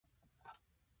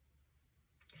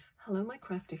Hello my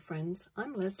crafty friends,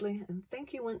 I'm Leslie and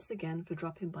thank you once again for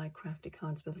dropping by Crafty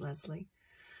Cards with Leslie.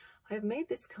 I have made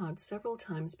this card several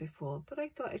times before, but I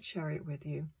thought I'd share it with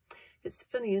you. It's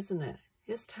funny, isn't it?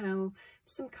 Just how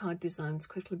some card designs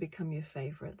quickly become your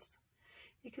favourites.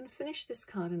 You can finish this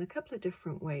card in a couple of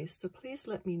different ways, so please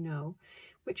let me know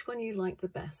which one you like the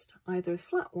best, either a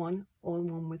flat one or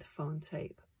one with foam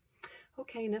tape.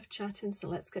 Okay, enough chatting, so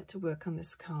let's get to work on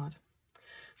this card.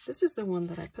 This is the one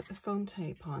that I put the foam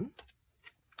tape on.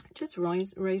 It just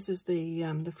raises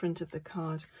the front of the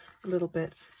card a little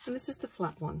bit, and this is the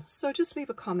flat one. So just leave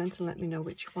a comment and let me know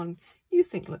which one you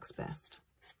think looks best.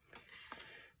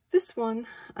 This one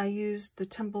I used the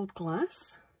tumbled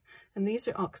glass, and these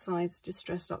are Oxide's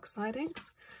Distressed Oxide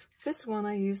Inks. This one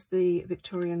I used the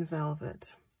Victorian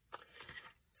Velvet.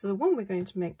 So the one we're going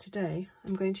to make today,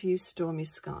 I'm going to use Stormy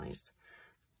Skies.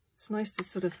 It's nice to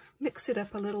sort of mix it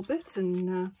up a little bit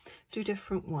and do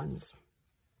different ones.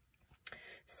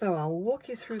 So I'll walk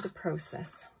you through the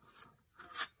process.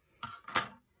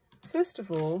 First of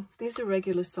all, these are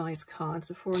regular size cards,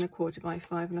 a 4 1/4 by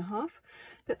 5 1/2,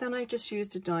 but then I just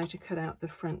used a die to cut out the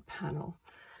front panel,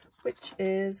 which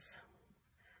is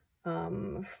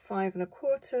 5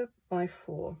 1/4 by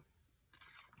 4.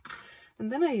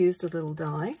 And then I used a little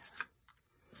die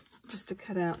just to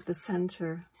cut out the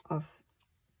center of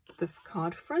the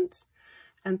card front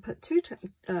and put two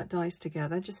dies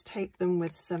together. Just tape them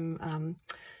with some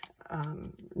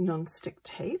non-stick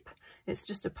tape. It's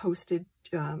just a post-it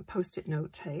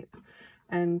note tape,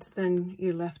 and then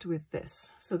you're left with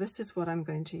this. So this is what I'm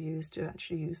going to use to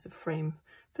actually use the frame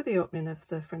for the opening of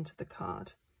the front of the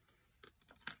card.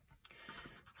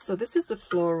 So this is the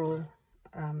floral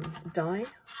die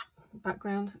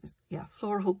background,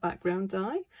 floral background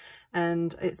die,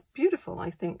 and it's beautiful,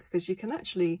 I think, because you can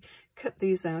actually cut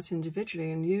these out individually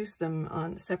and use them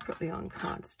separately on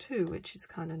cards too, which is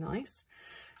kind of nice.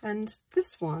 And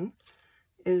this one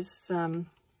is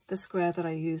the square that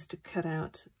I used to cut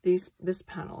out this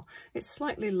panel. It's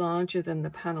slightly larger than the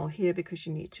panel here because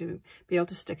you need to be able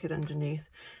to stick it underneath,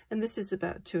 and this is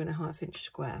about 2 1/2 inch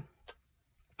square.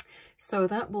 So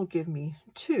that will give me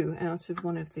 2 out of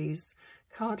one of these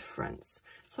card fronts.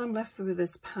 So I'm left with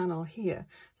this panel here.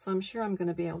 So I'm sure I'm going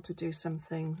to be able to do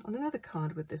something on another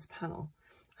card with this panel.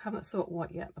 I haven't thought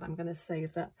what yet, but I'm going to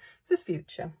save that for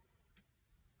future.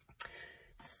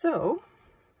 So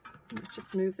let's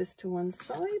just move this to one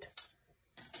side.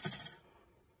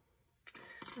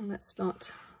 And let's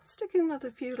start sticking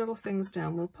a few little things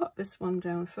down. We'll pop this one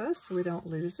down first so we don't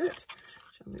lose it.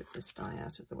 I'll move this die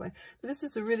out of the way. But this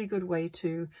is a really good way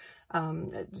to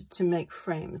make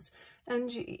frames.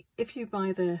 And if you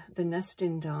buy the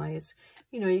nesting dies,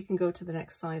 you know, you can go to the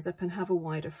next size up and have a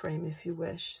wider frame if you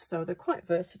wish. So they're quite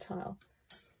versatile.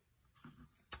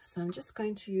 So I'm just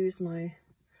going to use my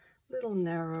little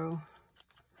narrow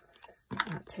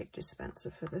tape dispenser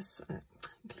for this,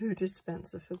 glue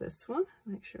dispenser for this one.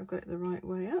 Make sure I've got it the right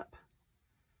way up.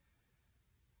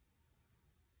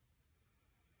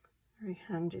 Very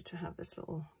handy to have this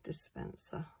little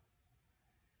dispenser.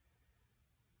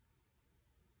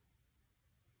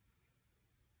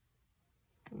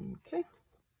 Okay.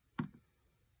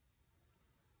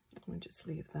 We'll just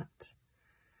leave that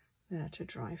there to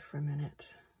dry for a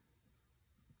minute.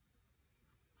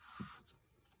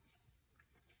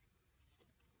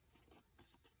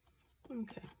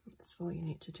 Okay, that's all you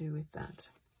need to do with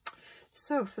that.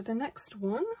 So for the next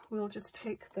one, we'll just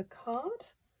take the card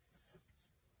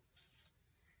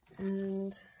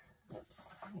and,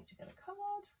 oops, I need to get a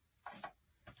card.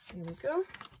 Here we go.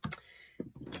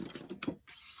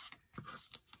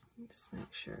 Just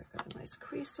make sure I've got a nice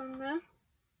crease on there.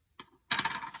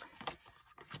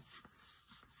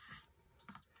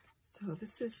 So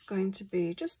this is going to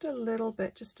be just a little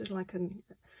bit, just like a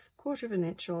 1/4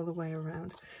 inch all the way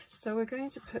around. So we're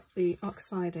going to put the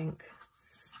Oxide ink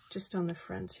just on the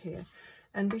front here.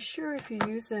 And be sure if you're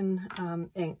using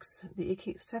inks that you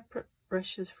keep separate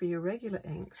brushes for your regular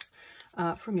inks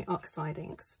from your Oxide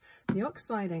inks. The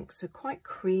Oxide inks are quite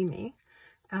creamy,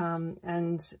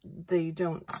 and they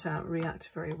don't react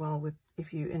very well with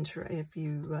if you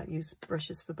use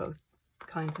brushes for both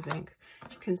kinds of ink.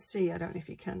 As you can see, I don't know if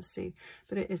you can see,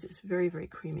 but it's very, very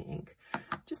creamy ink.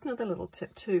 Just another little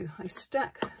tip too, I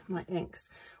stack my inks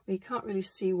where you can't really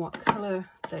see what colour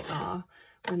they are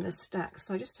when they're stacked.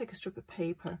 So I just take a strip of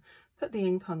paper, put the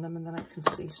ink on them, and then I can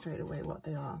see straight away what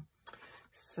they are.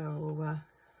 So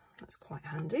that's quite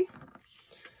handy.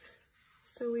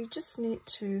 So we just need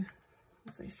to,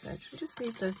 as I said, we just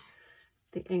need the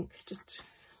ink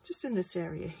just in this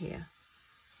area here.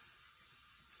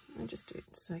 And just do it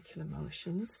in circular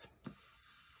motions.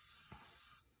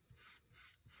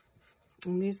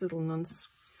 And these little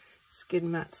non-skin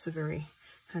mats are very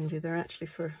handy. They're actually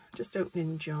for just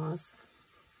opening jars.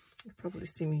 You've probably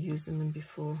seen me using them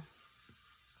before.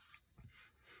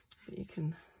 But you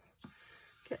can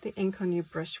get the ink on your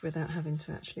brush without having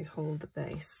to actually hold the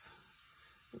base,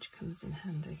 which comes in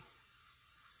handy.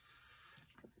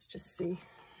 So let's just see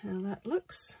how that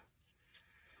looks.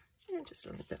 And just a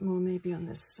little bit more maybe on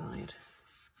this side.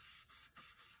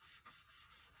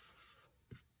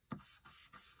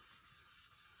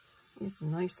 It's a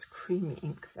nice creamy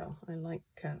ink though. I like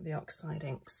the Oxide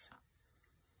Inks.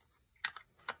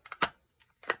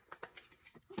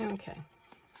 Okay.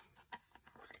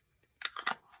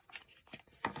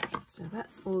 So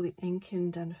that's all the inking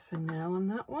done for now on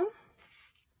that one.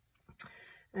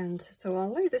 And so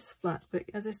I'll lay this flat, but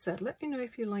as I said, let me know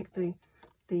if you like the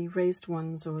raised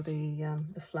ones or the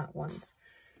flat ones.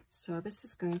 So this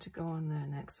is going to go on there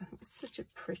next. I think it's such a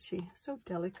pretty, so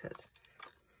delicate.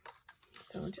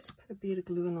 So I'll just put a bead of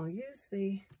glue and I'll use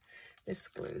this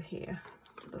glue here.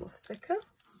 It's a little thicker.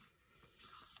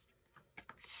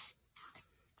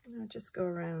 And I'll just go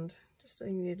around, just I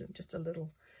need just a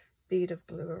little bead of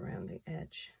glue around the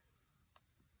edge.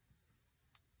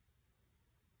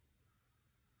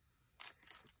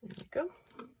 There we go.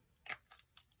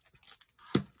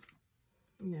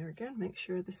 And there again, make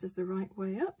sure this is the right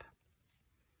way up.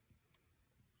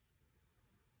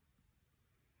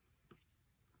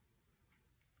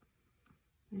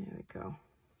 There we go.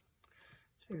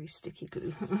 It's very sticky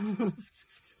glue.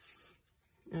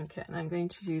 Okay, and I'm going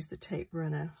to use the tape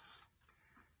runner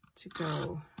to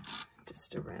go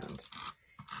just around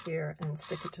here and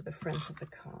stick it to the front of the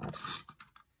card.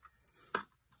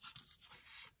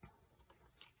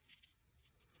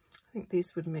 I think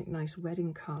these would make nice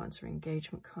wedding cards or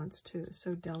engagement cards too. It's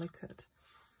so delicate.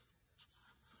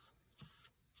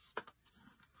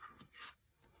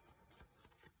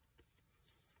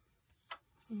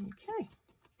 Okay,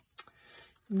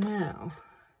 now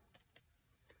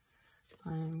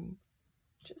I'm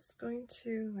just going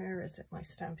to, where is it, my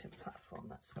stamping platform,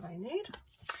 that's what I need.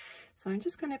 So I'm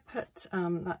just going to put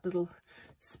that little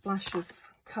splash of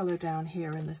colour down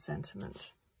here in the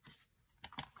sentiment.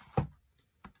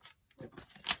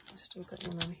 Oops, I've still got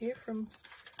one on here from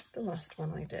the last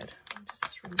one I did. I'll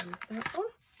just remove that one.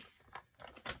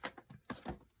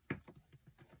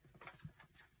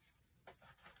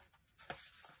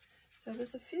 So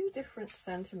there's a few different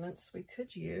sentiments we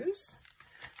could use.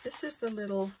 This is the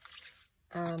little,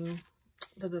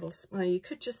 well, you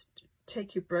could just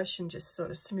take your brush and just sort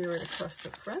of smear it across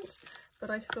the front, but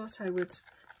I thought I would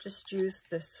just use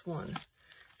this one.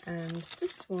 And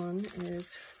this one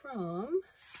is from,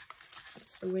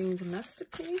 it's the Winged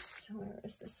Masterpiece. Where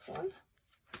is this one?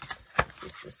 This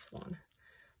is this one.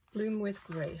 Bloom with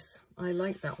Grace. I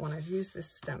like that one. I've used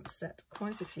this stamp set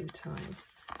quite a few times.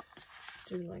 I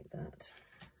do like that.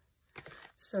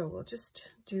 So we'll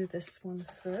just do this one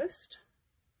first.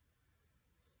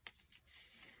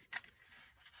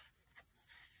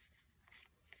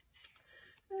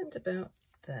 And about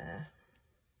there.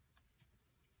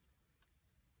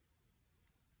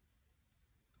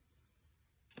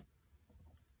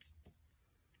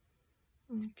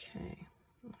 Okay,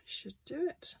 I should do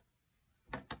it.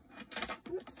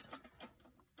 Oops.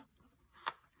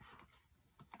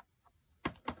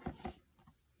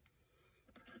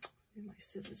 Move my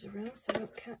scissors around so I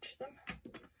don't catch them.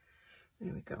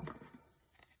 There we go.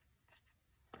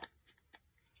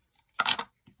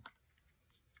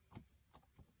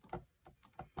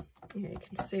 Yeah, you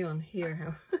can see on here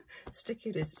how sticky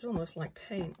it is. It's almost like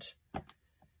paint. I'll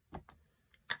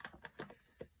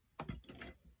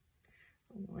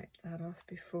wipe that off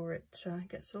before it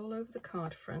gets all over the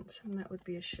card front, and that would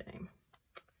be a shame.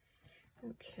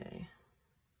 Okay.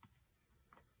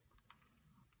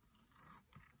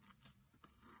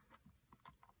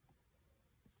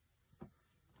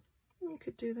 You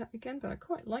could do that again, but I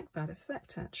quite like that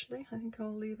effect actually. I think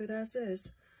I'll leave it as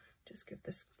is. Just give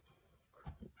this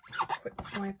a quick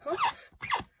wipe off.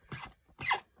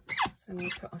 Then we'll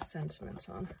put our sentiment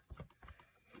on.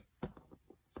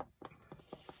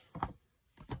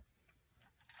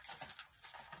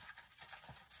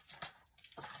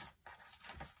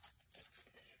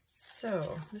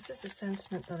 So this is the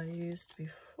sentiment that I used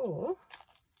before.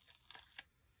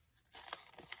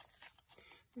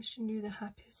 Wishing you the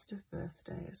happiest of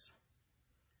birthdays.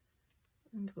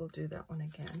 And we'll do that one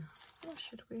again. Or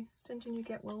should we? Sending you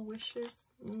get well wishes.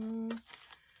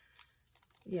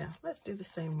 Yeah, let's do the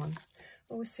same one.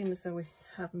 Always seems as though we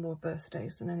have more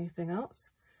birthdays than anything else.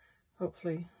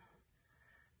 Hopefully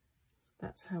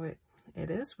that's how it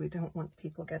is. We don't want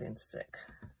people getting sick.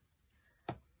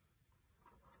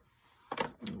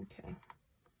 Okay.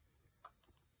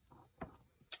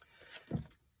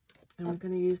 And we're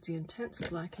going to use the intense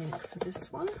black ink for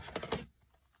this one.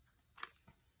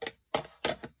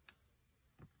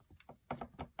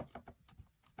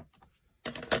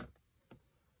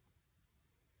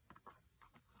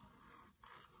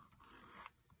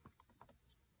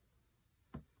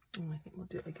 And I think we'll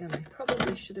do it again. I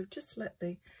probably should have just let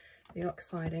the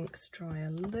Oxide inks dry a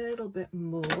little bit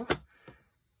more.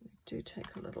 They do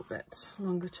take a little bit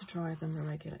longer to dry than the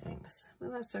regular inks,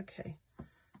 but that's okay.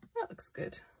 That looks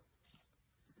good.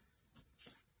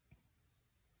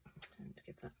 And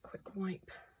give that a quick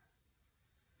wipe.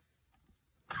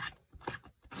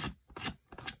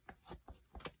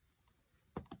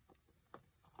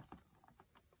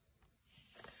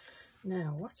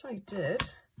 Now, what I did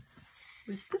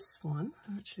with this one,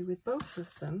 actually with both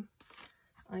of them,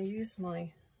 I used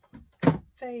my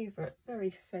favorite,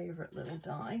 very favorite little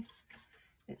die.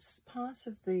 It's part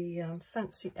of the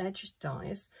fancy edge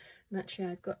dies, and actually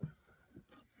I've got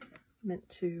meant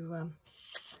to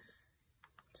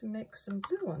make some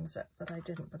blue ones up, but I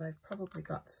didn't, but I've probably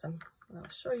got some. I'll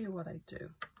show you what I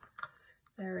do.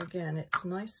 There again, it's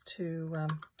nice to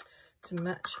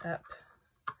match up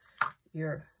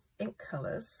your ink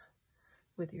colors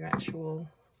with your actual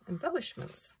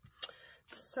embellishments.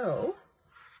 So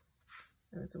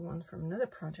there's a one from another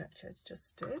project I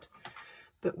just did,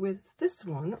 but with this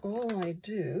one all I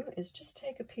do is just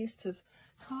take a piece of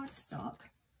cardstock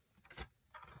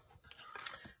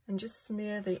and just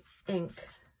smear the ink,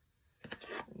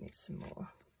 I need some more,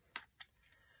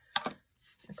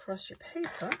 across your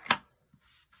paper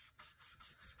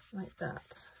like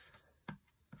that.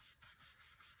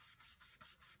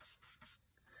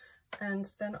 And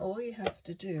then all you have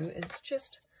to do is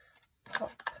just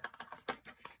pop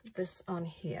this on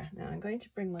here. Now I'm going to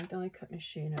bring my die cut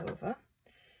machine over,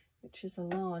 which is a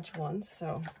large one,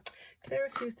 so clear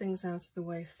a few things out of the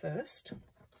way first.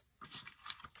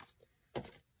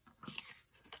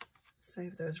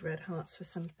 Save those red hearts for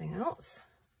something else.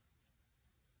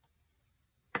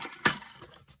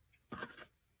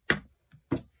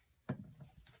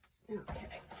 Okay.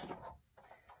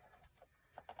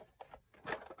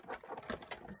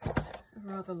 This is a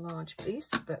rather large piece,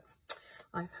 but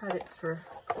I've had it for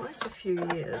quite a few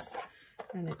years,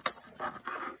 and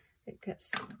it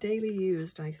gets daily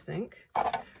used, I think.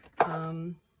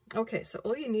 Okay, so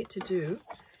all you need to do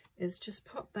is just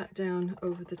pop that down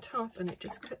over the top, and it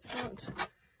just cuts out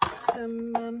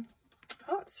some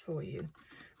hearts for you.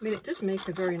 I mean, it does make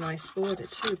a very nice border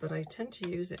too, but I tend to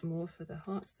use it more for the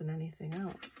hearts than anything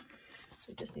else. So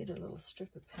you just need a little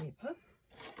strip of paper.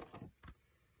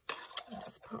 I'll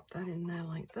just pop that in there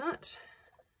like that.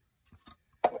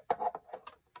 I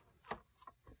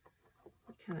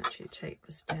can actually tape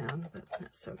this down, but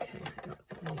that's okay. I don't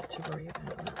think I need to worry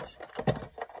about that.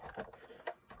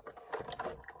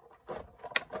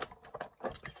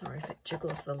 Sorry if it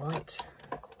jiggles the light.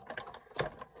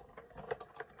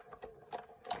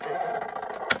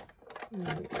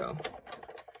 There we go.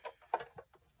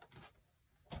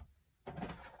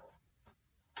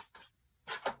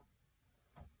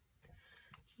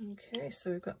 Okay,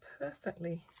 so we've got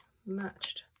perfectly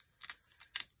matched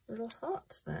little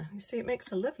hearts there. You see, it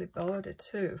makes a lovely border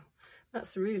too.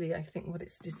 That's really, I think, what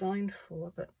it's designed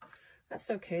for, but that's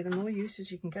okay. The more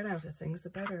uses you can get out of things, the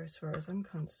better as far as I'm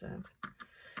concerned.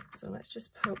 So let's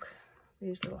just poke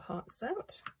these little hearts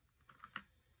out.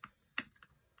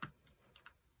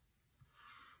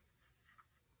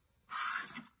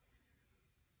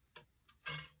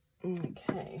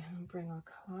 Okay, and bring our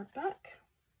card back.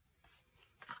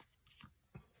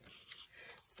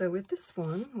 So with this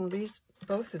one, well,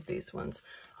 both of these ones,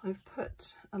 I've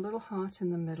put a little heart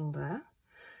in the middle there,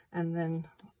 and then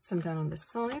some down on this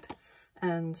side,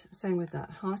 and same with that,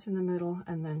 heart in the middle,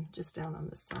 and then just down on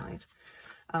the side.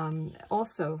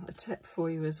 Also, a tip for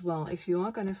you as well, if you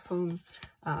are going to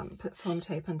put foam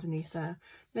tape underneath there,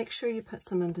 make sure you put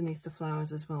some underneath the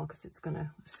flowers as well, because it's going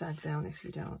to sag down if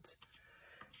you don't.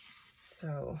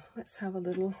 So let's have a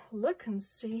little look and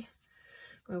see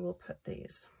where we'll put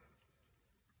these.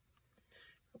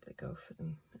 Probably go for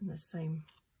them in the same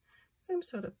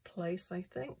sort of place, I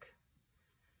think.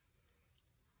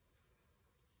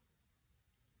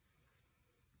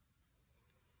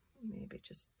 Maybe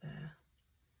just there.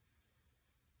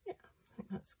 Yeah, I think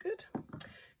that's good.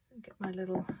 I'll get my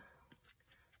little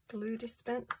glue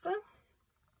dispenser.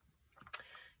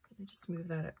 I'll just move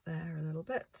that up there a little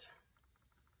bit.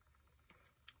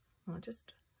 I'll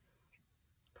just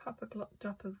pop a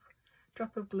drop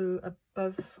of glue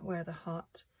above where the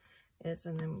heart is,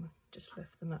 and then just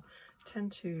lift them up. I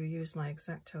tend to use my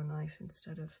X-Acto knife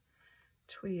instead of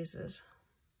tweezers.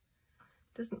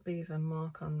 Doesn't leave a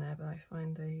mark on there, but I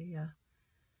find it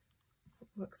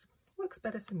works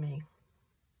better for me.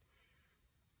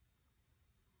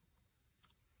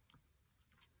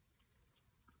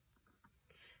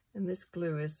 And this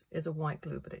glue is a white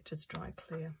glue, but it does dry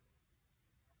clear.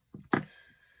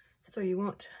 So you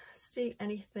won't see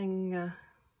anything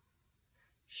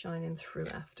shining through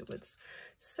afterwards.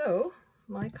 So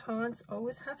my cards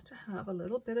always have to have a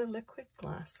little bit of liquid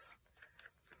glass.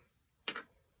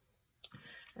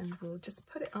 And we'll just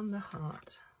put it on the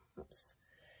heart. Oops,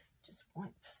 just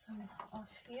wipe some off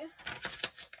here.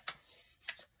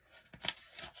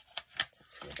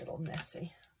 It's a little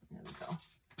messy. There we go.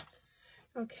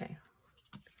 Okay,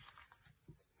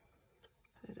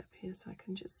 put it up here so I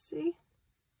can just see.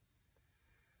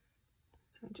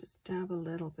 So just dab a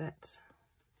little bit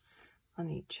on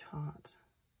each heart.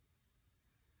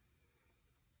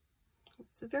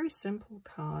 It's a very simple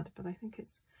card, but I think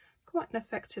it's quite an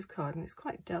effective card, and it's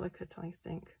quite delicate, I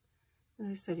think. As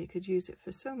I said, you could use it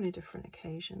for so many different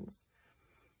occasions.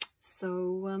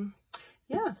 So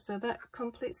yeah, so that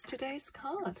completes today's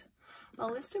card.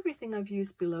 I'll list everything I've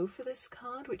used below for this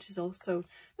card, which is also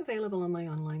available on my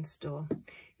online store.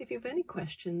 If you have any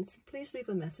questions, please leave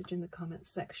a message in the comments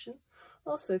section.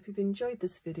 Also, if you've enjoyed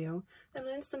this video and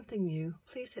learned something new,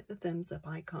 please hit the thumbs up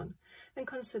icon and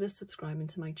consider subscribing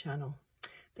to my channel.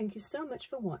 Thank you so much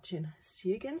for watching. See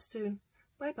you again soon.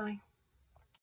 Bye bye.